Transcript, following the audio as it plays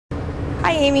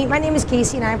Hi Amy, my name is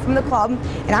Casey and I'm from the club,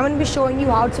 and I'm going to be showing you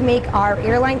how to make our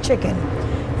airline chicken.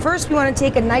 First, we want to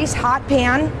take a nice hot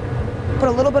pan, put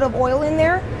a little bit of oil in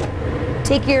there,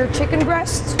 take your chicken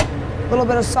breast, a little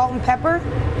bit of salt and pepper,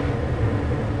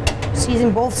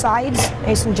 season both sides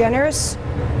nice and generous,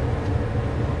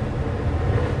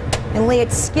 and lay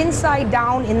it skin side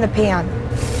down in the pan.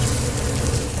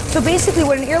 So basically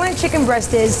what an airline chicken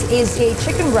breast is a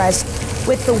chicken breast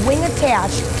with the wing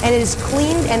attached, and it is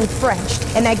cleaned and Frenched,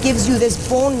 and that gives you this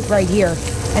bone right here,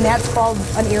 and that's called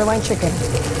an airline chicken.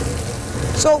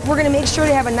 So we're going to make sure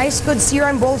to have a nice good sear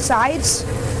on both sides.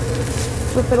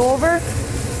 Flip it over,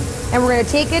 and we're going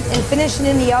to take it and finish it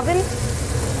in the oven.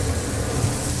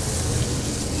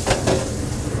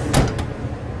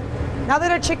 Now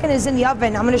that our chicken is in the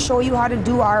oven, I'm going to show you how to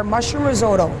do our mushroom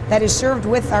risotto that is served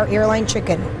with our airline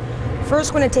chicken.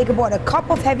 First, we're going to take about a cup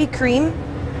of heavy cream.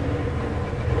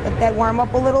 Let that warm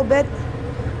up a little bit.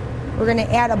 We're going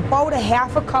to add about a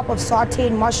half a cup of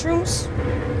sauteed mushrooms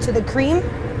to the cream.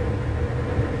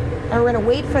 And we're going to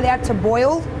wait for that to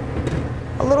boil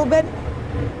a little bit.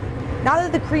 Now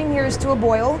that the cream here is to a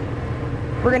boil,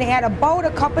 we're going to add about a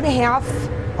cup and a half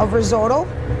of risotto.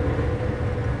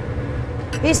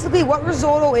 Basically what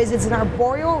risotto is, it's an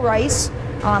arborio rice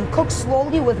cooked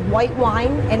slowly with white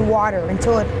wine and water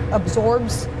until it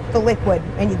absorbs the liquid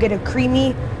and you get a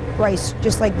creamy rice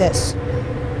just like this.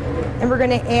 And we're going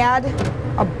to add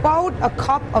about a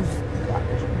cup of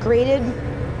grated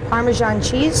Parmesan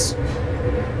cheese, a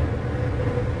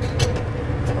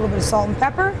little bit of salt and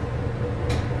pepper.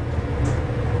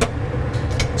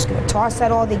 Just going to toss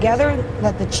that all together,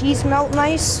 let the cheese melt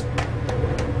nice.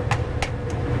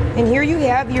 And here you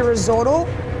have your risotto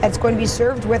that's going to be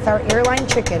served with our airline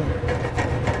chicken.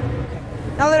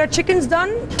 Now that our chicken's done,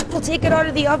 we'll take it out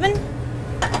of the oven.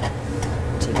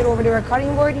 Take it over to our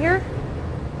cutting board here.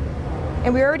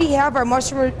 And we already have our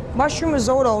mushroom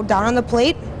risotto down on the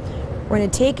plate. We're going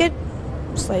to take it,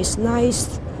 slice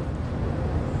nice.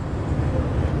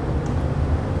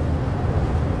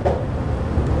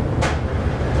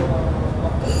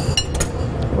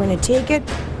 We're going to take it,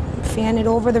 fan it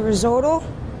over the risotto.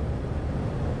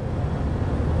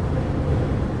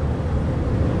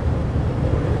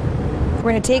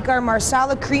 We're going to take our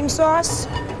Marsala cream sauce,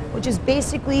 which is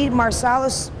basically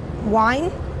Marsalis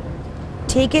wine.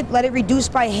 Take it, let it reduce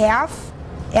by half,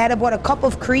 add about a cup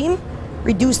of cream,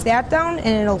 reduce that down,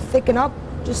 and it'll thicken up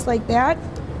just like that.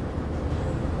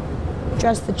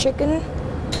 Dress the chicken.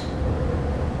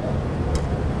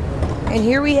 And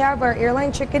here we have our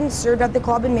airline chicken served at the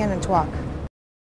club in Manitowoc.